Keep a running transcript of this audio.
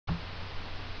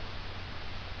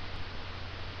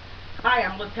Hi,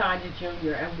 I'm Latanya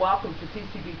Jr. and welcome to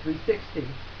TCB 360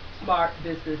 Smart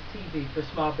Business TV for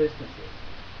small businesses.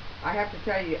 I have to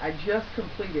tell you, I just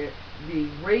completed the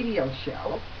radio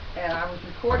show, and I was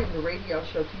recording the radio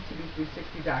show,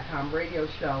 TCB360.com radio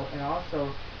show, and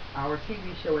also our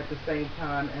TV show at the same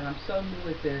time. And I'm so new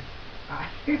at this, I,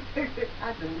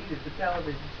 I deleted the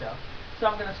television show. So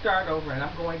I'm going to start over, and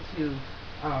I'm going to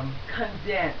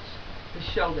condense the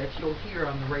show that you'll hear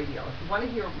on the radio. If you want to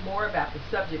hear more about the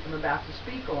subject I'm about to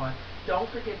speak on, don't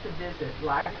forget to visit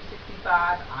Live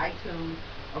 365, iTunes,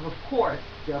 of course,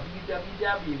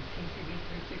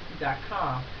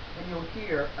 www.tcb360.com, and you'll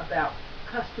hear about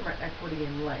customer equity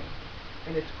in Lane.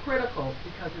 And it's critical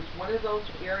because it's one of those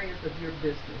areas of your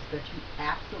business that you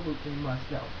absolutely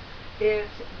must know.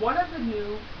 It's one of the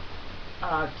new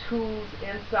tools,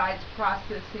 insights,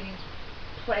 processes,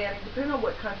 planning, depending on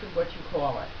what country, what you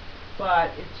call it.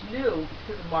 But it's new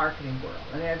to the marketing world.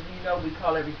 And as we know, we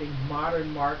call everything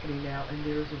modern marketing now, and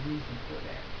there's a reason for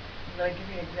that. I'm going to give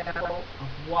you an example of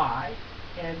why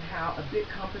and how a big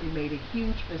company made a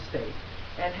huge mistake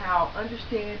and how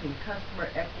understanding customer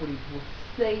equity will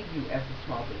save you as a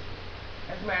small business.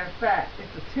 As a matter of fact,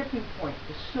 it's a tipping point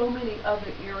for so many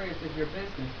other areas of your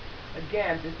business.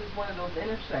 Again, this is one of those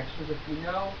intersections. If you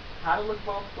know how to look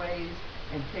both ways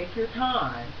and take your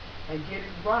time and get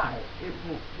it right, it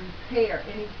will repair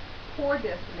any poor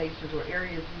destinations or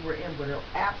areas you were in, but it'll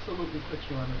absolutely put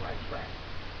you on the right track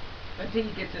until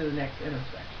you get to the next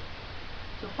intersection.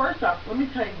 So first off, let me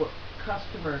tell you what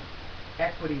customer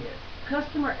equity is.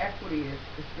 Customer equity is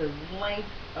the length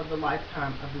of the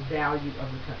lifetime of the value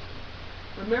of the customer.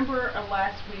 Remember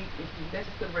last week, if you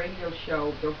missed the radio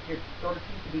show, don't forget, go to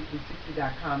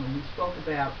tcb360.com, and we spoke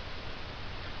about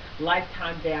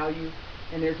lifetime value.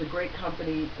 And there's a great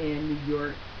company in New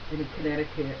York and in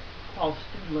Connecticut called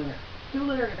Stu Leonard. Stu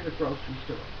Leonard is a grocery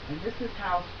store, and this is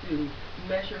how Stu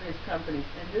measured his companies,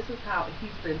 and this is how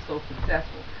he's been so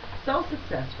successful. So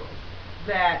successful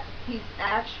that he's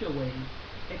actually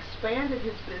expanded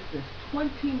his business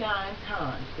 29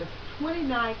 times. That's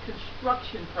 29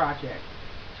 construction projects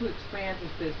to expand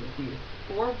his business. He has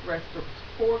 4 restaurants,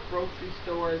 4 grocery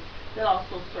stores that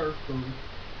also serve food,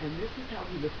 and this is how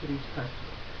he looks at each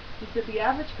customer. He said the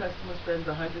average customer spends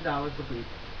 $100 a week,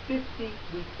 50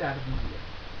 weeks out of the year.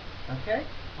 Okay?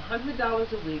 $100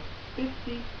 a week,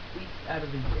 50 weeks out of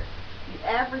the year. The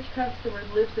average customer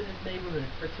lives in his neighborhood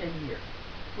for 10 years,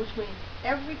 which means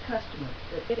every customer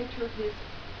that enters his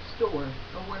stores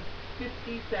are worth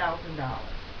 $50,000.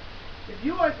 If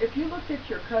you looked at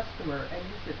your customer and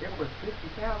you said they're worth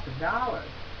 $50,000,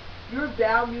 your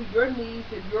value, your needs,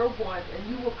 and your wants, and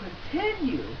you will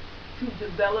continue to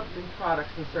develop new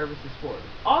products and services for them.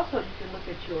 Also, you can look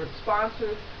at your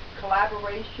sponsors,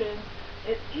 collaborations,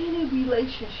 and any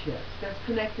relationships that's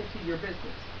connected to your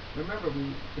business. Remember,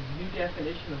 the new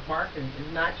definition of marketing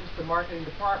is not just the marketing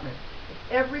department. It's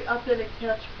every authentic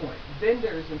touch point,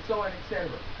 vendors, and so on, etc.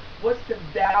 What's the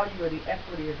value or the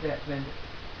equity of that vendor?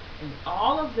 And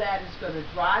all of that is going to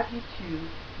drive you to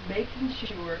making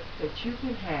sure that you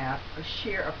can have a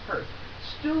share of purse.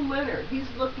 Stu Leonard, he's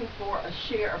looking for a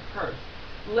share of purse.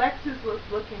 Lex is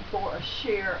looking for a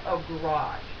share of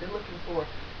garage. They're looking for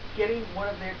getting one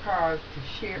of their cars to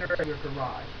share your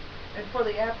garage. And for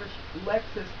the average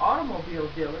Lexus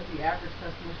automobile dealer, the average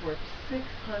customer is worth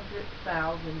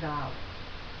 $600,000.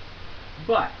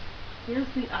 But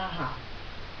here's the aha.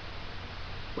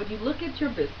 When you look at your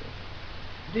business,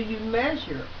 do you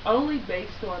measure only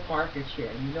based on market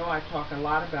share? You know I talk a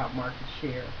lot about market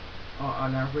share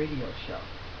on our radio show.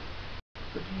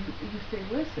 But you say,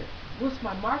 listen, what's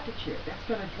my market share? That's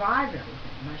going to drive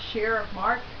everything. My share of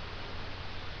market.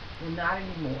 Well, not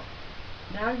anymore.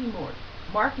 Not anymore.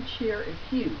 Market share is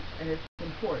huge and it's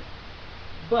important.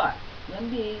 But let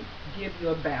me give you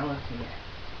a balancing act.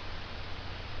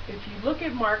 If you look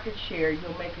at market share,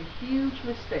 you'll make a huge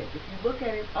mistake. If you look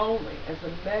at it only as a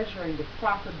measuring the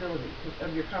profitability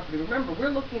of your company. Remember, we're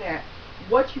looking at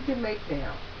what you can make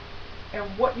now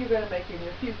and what you're going to make in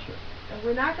your future. And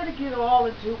we're not going to get all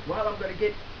into, well, I'm going to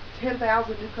get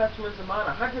 10,000 new customers a month,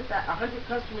 100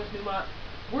 customers a month.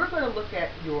 We're going to look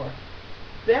at your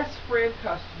best friend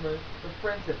customers, the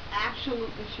friends that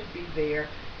absolutely should be there.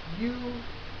 You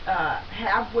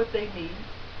have what they need.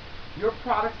 Your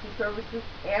products and services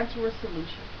answer a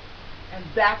solution, and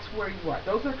that's where you are.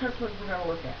 Those are the customers we're going to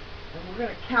look at, and we're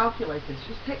going to calculate this.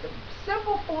 Just take a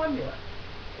simple formula.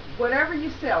 Whatever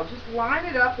you sell, just line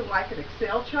it up in like an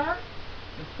Excel chart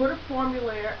and put a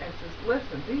formula there and says,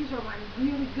 listen, these are my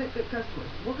really good customers.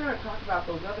 We're going to talk about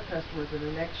those other customers in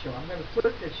the next show. I'm going to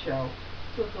flip this show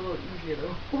so it's a little easier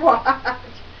to watch.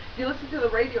 you listen to the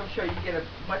radio show, you get a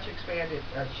much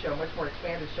more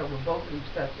expanded show with both of these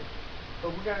subjects.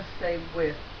 But we're going to stay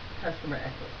with customer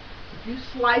equity. If you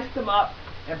slice them up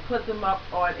and put them up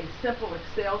on a simple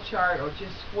Excel chart or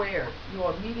just squares,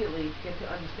 you'll immediately get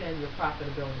to understand your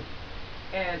profitability.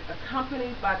 And a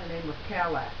company by the name of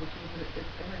Cadillac, which is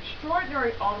an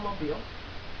extraordinary automobile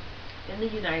in the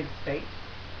United States.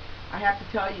 I have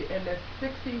to tell you, in the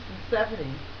 60s and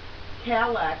 70s,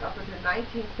 Cadillac, up until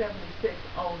 1976,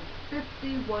 owned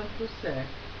 51%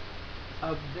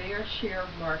 of their share of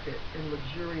market in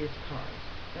luxurious cars.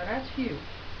 Now that's huge,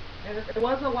 and it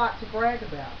was a lot to brag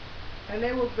about. And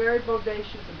they were very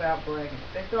bodacious about bragging.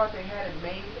 They thought they had it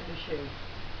made in the shade.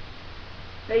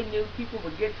 They knew people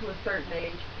would get to a certain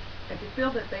age, and to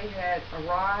feel that they had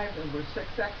arrived and were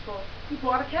successful, you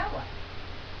bought a Cadillac.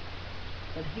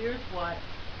 But here's what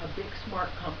a big smart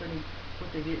company,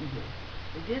 what they didn't do.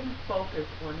 They didn't focus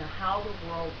on how the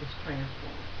world was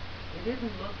transformed. They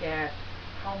didn't look at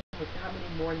how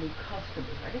many more new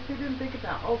customers. I guess they didn't think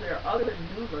about, oh, there are other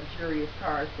new luxurious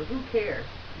cars, but who cares?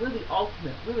 We're the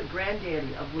ultimate, we're the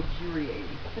granddaddy of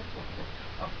luxuriating.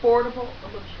 Affordable,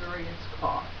 luxurious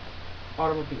car,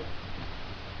 automobile.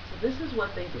 So this is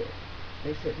what they did.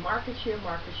 They said market share,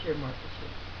 market share, market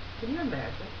share. Can you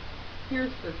imagine?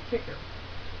 Here's the kicker.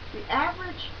 The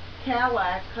average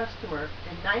Cadillac customer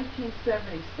in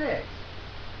 1976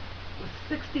 was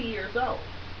 60 years old,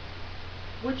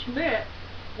 which meant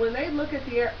when they look at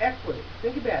their equity,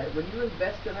 think about it, when you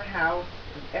invest in a house,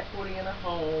 an equity in a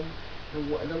home,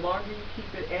 the longer you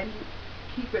keep it and you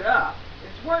keep it up,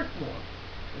 it's worth more.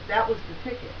 But that was the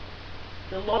ticket.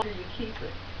 The longer you keep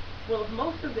it. Well, if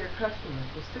most of their customers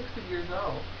were 60 years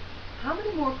old, how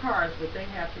many more cars would they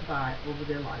have to buy over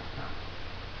their lifetime?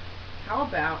 How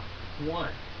about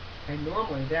one? And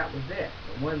normally that was it.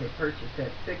 The one they purchased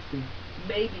at 60,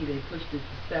 maybe they pushed it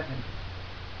to 70.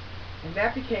 And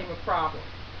that became a problem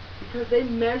because they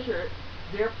measured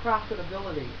their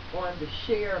profitability on the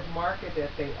share of market that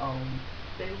they owned.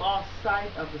 They lost sight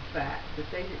of the fact that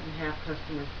they didn't have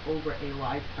customers over a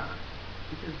lifetime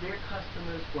because their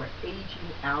customers were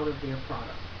aging out of their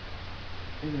product.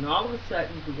 And then all of a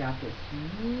sudden we got this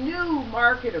new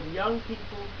market of young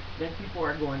people. Then people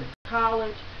are going to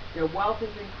college. Their wealth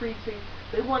is increasing.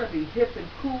 They want to be hip and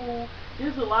cool.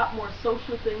 There's a lot more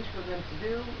social things for them to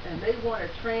do, and they want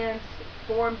to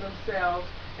transform themselves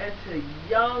into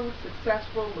young,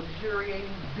 successful,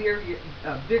 luxuriating,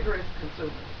 vigorous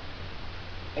consumers.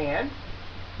 And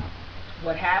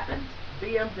what happens?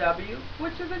 BMW,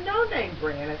 which is a no-name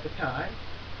brand at the time,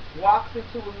 walks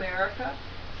into America.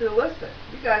 So listen,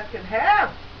 you guys can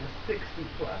have the 60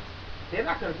 plus. They're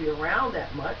not going to be around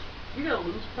that much. You're going to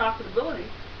lose profitability.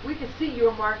 We can see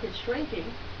your market shrinking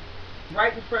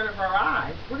right in front of our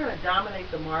eyes. We're going to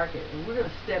dominate the market, and we're going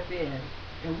to step in,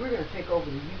 and we're going to take over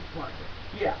the youth market.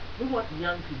 Yeah, we want the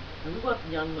young people, and we want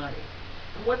the young money.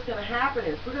 And what's going to happen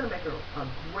is we're going to make a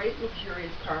great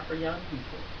luxurious car for young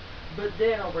people. But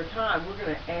then over time, we're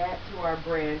going to add to our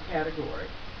brand category.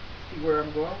 See where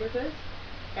I'm going with this?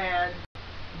 And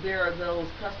there are those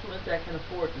customers that can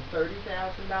afford the $30,000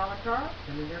 car,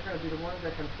 and then they're going to be the ones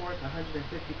that can afford the 150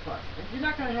 plus. And you're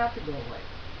not going to have to go away.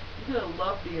 You're going to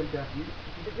love BMW.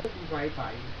 They're going to do right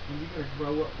by you, and you're going to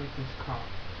grow up with this car.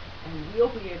 And we'll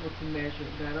be able to measure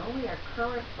not only our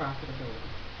current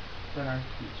profitability, but our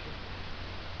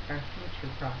future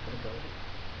profitability.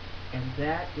 And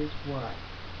that is what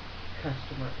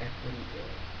customer equity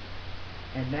is.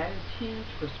 And that is huge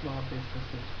for small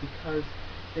businesses because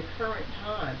the current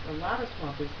time, a lot of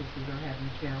small businesses are having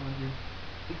challenges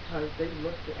because they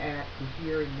look at the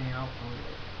here and now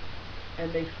only.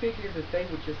 And they figure that they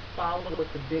would just follow what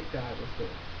the big guy was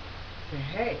doing. Say,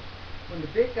 hey, when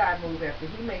the big guy moves after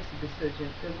he makes a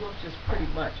decision, then we'll just pretty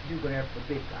much do whatever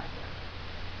the big guy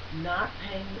does. Not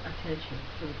paying attention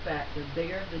to the fact that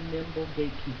they're the nimble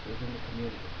gatekeepers in the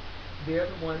community. They're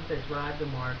the ones that drive the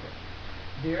market.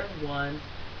 They're the ones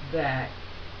that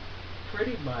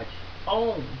pretty much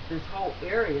own this whole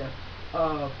area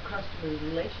of customer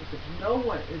relationships. No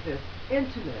one is as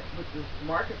intimate with this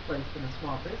marketplace than a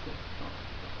small business.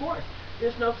 Of course,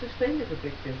 there's no such thing as a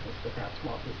big business without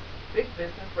small business. Big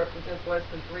business represents less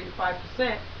than 3 to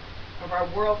 5% of our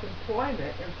world's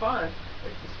employment and funds.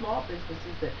 It's the small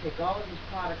businesses that take all of these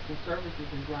products and services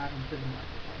and drive them to the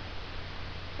marketplace.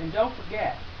 And don't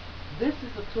forget, this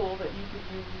is a tool that you can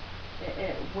use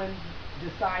when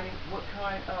deciding what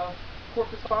kind of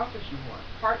corporate sponsors you want,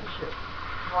 partnership,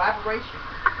 collaboration.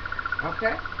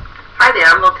 Okay? Hi there,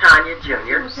 I'm Lil Tanya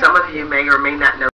Jr. Some of you may or may not know